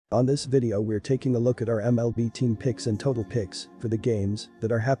On this video we're taking a look at our MLB team picks and total picks for the games that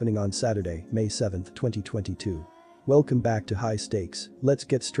are happening on Saturday, May 7th, 2022. Welcome back to High Stakes, let's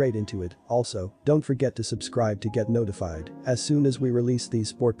get straight into it. Also, don't forget to subscribe to get notified as soon as we release these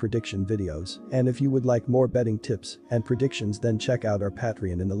sport prediction videos, and if you would like more betting tips and predictions then check out our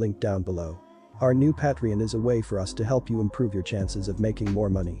Patreon in the link down below. Our new Patreon is a way for us to help you improve your chances of making more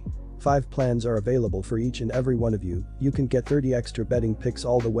money. 5 plans are available for each and every one of you. You can get 30 extra betting picks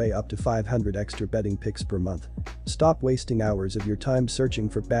all the way up to 500 extra betting picks per month. Stop wasting hours of your time searching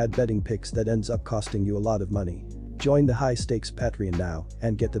for bad betting picks that ends up costing you a lot of money. Join the High Stakes Patreon now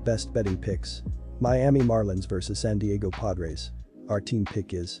and get the best betting picks. Miami Marlins vs San Diego Padres. Our team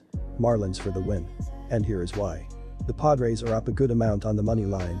pick is Marlins for the win. And here is why. The Padres are up a good amount on the money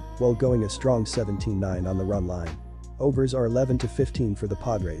line while going a strong 17-9 on the run line. Overs are 11-15 for the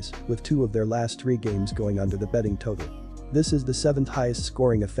Padres, with 2 of their last 3 games going under the betting total. This is the 7th highest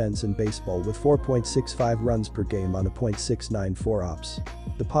scoring offense in baseball with 4.65 runs per game on a .694 ops.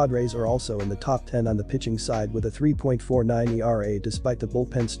 The Padres are also in the top 10 on the pitching side with a 3.49 ERA despite the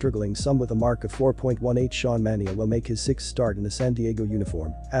bullpen struggling some with a mark of 4.18. Sean Manaea will make his 6th start in a San Diego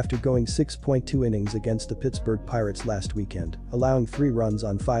uniform after going 6.2 innings against the Pittsburgh Pirates last weekend, allowing 3 runs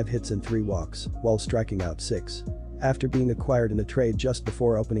on 5 hits and 3 walks, while striking out 6. After being acquired in a trade just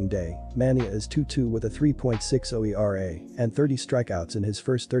before opening day, Manaea is 2-2 with a 3.60 ERA and 30 strikeouts in his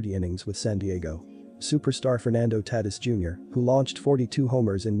first 30 innings with San Diego. Superstar Fernando Tatis Jr., who launched 42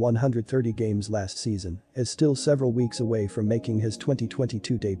 homers in 130 games last season, is still several weeks away from making his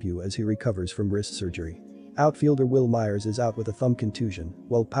 2022 debut as he recovers from wrist surgery. Outfielder Will Myers is out with a thumb contusion,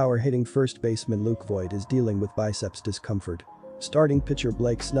 while power-hitting first baseman Luke Voit is dealing with biceps discomfort. Starting pitcher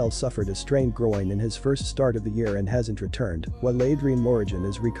Blake Snell suffered a strained groin in his first start of the year and hasn't returned, while Adrian Morejon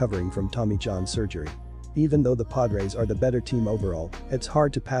is recovering from Tommy John surgery. Even though the Padres are the better team overall, it's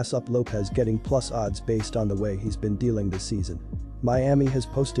hard to pass up Lopez getting plus odds based on the way he's been dealing this season. Miami has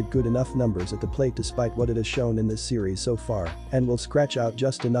posted good enough numbers at the plate despite what it has shown in this series so far, and will scratch out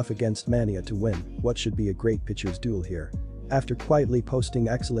just enough against Manaea to win what should be a great pitcher's duel here. After quietly posting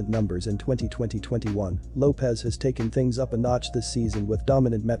excellent numbers in 2020-21, Lopez has taken things up a notch this season with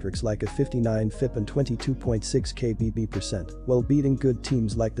dominant metrics like a 59 FIP and 22.6 KBB%, while beating good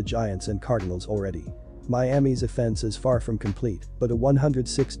teams like the Giants and Cardinals already. Miami's offense is far from complete, but a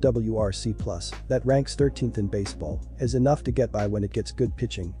 106 WRC+, that ranks 13th in baseball, is enough to get by when it gets good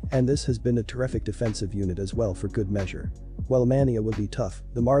pitching, and this has been a terrific defensive unit as well for good measure. While Manaea will be tough,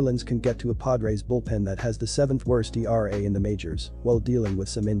 the Marlins can get to a Padres bullpen that has the 7th worst ERA in the majors while dealing with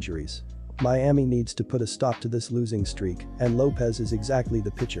some injuries. Miami needs to put a stop to this losing streak, and Lopez is exactly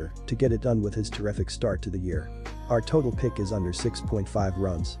the pitcher to get it done with his terrific start to the year. Our total pick is under 6.5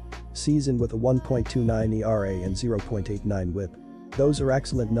 runs. Season with a 1.29 ERA and 0.89 WHIP. Those are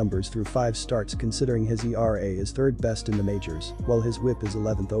excellent numbers through 5 starts considering his ERA is 3rd best in the majors, while his WHIP is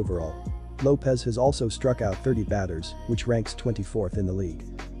 11th overall. Lopez has also struck out 30 batters, which ranks 24th in the league.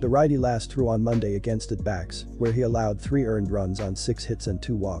 The righty last threw on Monday against at-backs, where he allowed 3 earned runs on 6 hits and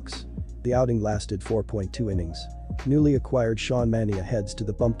 2 walks. The outing lasted 4.2 innings. Newly acquired Sean Manaea heads to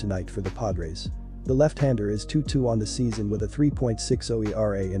the bump tonight for the Padres. The left-hander is 2-2 on the season with a 3.60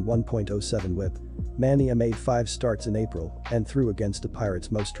 ERA and 1.07 WHIP. Manaea made 5 starts in April and threw against the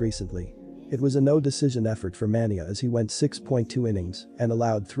Pirates most recently. It was a no-decision effort for Manaea as he went 6.2 innings and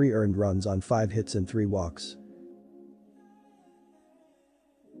allowed 3 earned runs on 5 hits and 3 walks.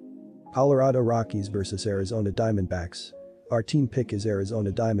 Colorado Rockies vs Arizona Diamondbacks. Our team pick is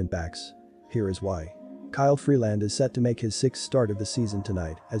Arizona Diamondbacks. Here is why. Kyle Freeland is set to make his 6th start of the season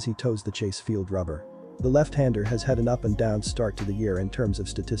tonight as he toes the Chase Field rubber. The left-hander has had an up-and-down start to the year in terms of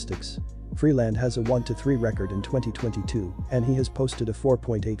statistics. Freeland has a 1-3 record in 2022, and he has posted a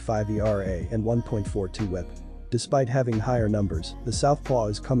 4.85 ERA and 1.42 WHIP. Despite having higher numbers, the southpaw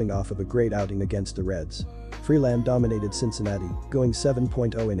is coming off of a great outing against the Reds. Freeland dominated Cincinnati, going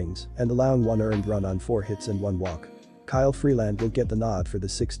 7.0 innings and allowing 1 earned run on 4 hits and 1 walk. Kyle Freeland will get the nod for the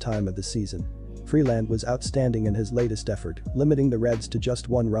 6th time of the season. Freeland was outstanding in his latest effort, limiting the Reds to just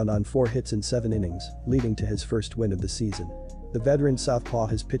 1 run on 4 hits in 7 innings, leading to his first win of the season. The veteran southpaw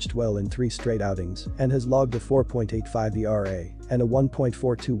has pitched well in 3 straight outings and has logged a 4.85 ERA and a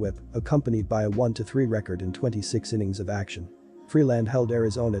 1.42 WHIP, accompanied by a 1-3 record in 26 innings of action. Freeland held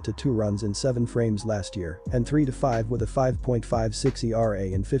Arizona to 2 runs in 7 frames last year and 3-5 with a 5.56 ERA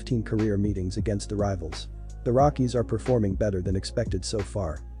in 15 career meetings against the rivals. The Rockies are performing better than expected so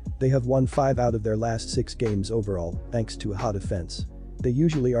far. They have won 5 out of their last 6 games overall, thanks to a hot offense. They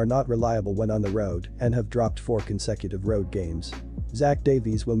usually are not reliable when on the road and have dropped 4 consecutive road games. Zach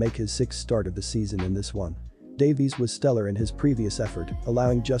Davies will make his 6th start of the season in this one. Davies was stellar in his previous effort,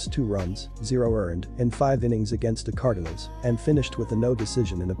 allowing just 2 runs, 0 earned, in 5 innings against the Cardinals, and finished with a no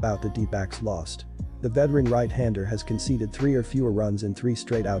decision in a bout the D-backs lost. The veteran right-hander has conceded 3 or fewer runs in 3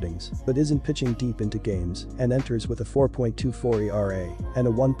 straight outings, but isn't pitching deep into games and enters with a 4.24 ERA and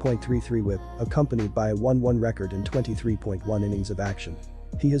a 1.33 WHIP, accompanied by a 1-1 record in 23.1 innings of action.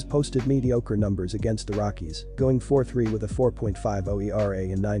 He has posted mediocre numbers against the Rockies, going 4-3 with a 4.50 ERA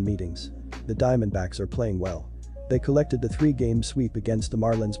in 9 meetings. The Diamondbacks are playing well. They collected the 3-game sweep against the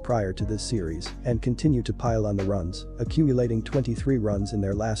Marlins prior to this series and continue to pile on the runs, accumulating 23 runs in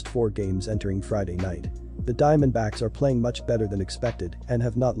their last 4 games entering Friday night. The Diamondbacks are playing much better than expected and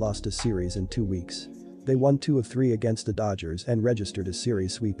have not lost a series in 2 weeks. They won 2 of 3 against the Dodgers and registered a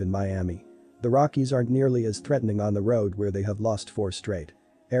series sweep in Miami. The Rockies aren't nearly as threatening on the road where they have lost 4 straight.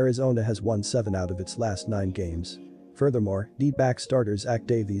 Arizona has won 7 out of its last 9 games. Furthermore, D-back starter Zach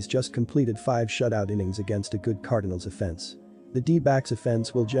Davies just completed 5 shutout innings against a good Cardinals offense. The D-backs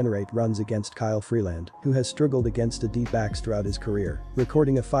offense will generate runs against Kyle Freeland, who has struggled against the D-backs throughout his career,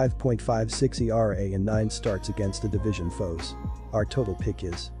 recording a 5.56 ERA in 9 starts against the division foes. Our total pick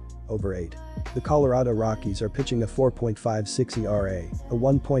is over 8. The Colorado Rockies are pitching a 4.56 ERA, a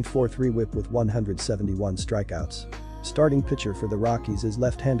 1.43 WHIP with 171 strikeouts. Starting pitcher for the Rockies is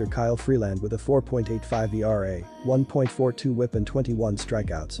left-hander Kyle Freeland with a 4.85 ERA, 1.42 WHIP and 21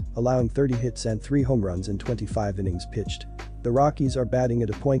 strikeouts, allowing 30 hits and 3 home runs in 25 innings pitched. The Rockies are batting at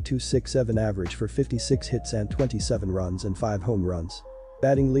a .267 average for 56 hits and 27 runs and 5 home runs.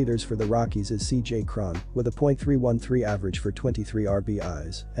 Batting leaders for the Rockies is C.J. Cron with a .313 average for 23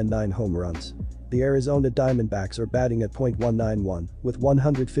 RBIs and 9 home runs. The Arizona Diamondbacks are batting at .191 with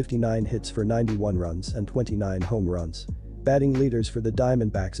 159 hits for 91 runs and 29 home runs. Batting leaders for the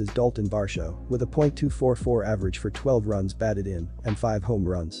Diamondbacks is Dalton Varsho with a .244 average for 12 runs batted in and 5 home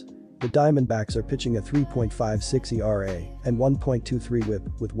runs. The Diamondbacks are pitching a 3.56 ERA and 1.23 WHIP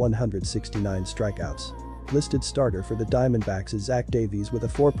with 169 strikeouts. Listed starter for the Diamondbacks is Zach Davies with a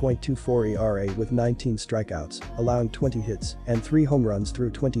 4.24 ERA with 19 strikeouts, allowing 20 hits and 3 home runs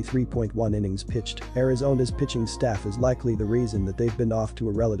through 23.1 innings pitched. Arizona's pitching staff is likely the reason that they've been off to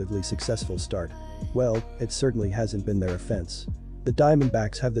a relatively successful start. Well, it certainly hasn't been their offense. The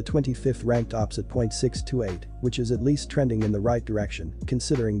Diamondbacks have the 25th ranked ops at .628, which is at least trending in the right direction,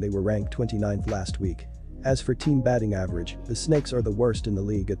 considering they were ranked 29th last week. As for team batting average, the Snakes are the worst in the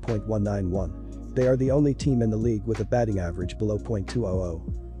league at .191. They are the only team in the league with a batting average below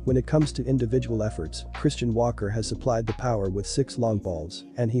 .200. When it comes to individual efforts, Christian Walker has supplied the power with 6 long balls,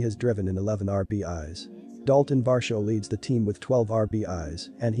 and he has driven in 11 RBIs. Dalton Varsho leads the team with 12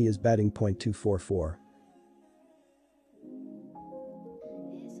 RBIs, and he is batting .244.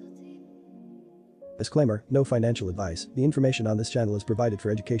 Disclaimer, no financial advice. The information on this channel is provided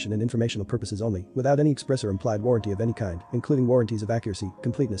for education and informational purposes only, without any express or implied warranty of any kind, including warranties of accuracy,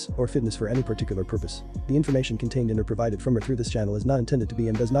 completeness, or fitness for any particular purpose. The information contained in or provided from or through this channel is not intended to be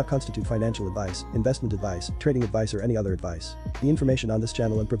and does not constitute financial advice, investment advice, trading advice, or any other advice. The information on this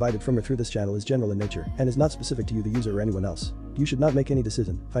channel and provided from or through this channel is general in nature and is not specific to you, the user, or anyone else. You should not make any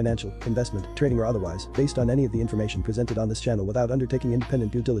decision, financial, investment, trading, or otherwise, based on any of the information presented on this channel without undertaking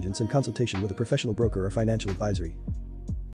independent due diligence and consultation with a professional broker or financial advisory.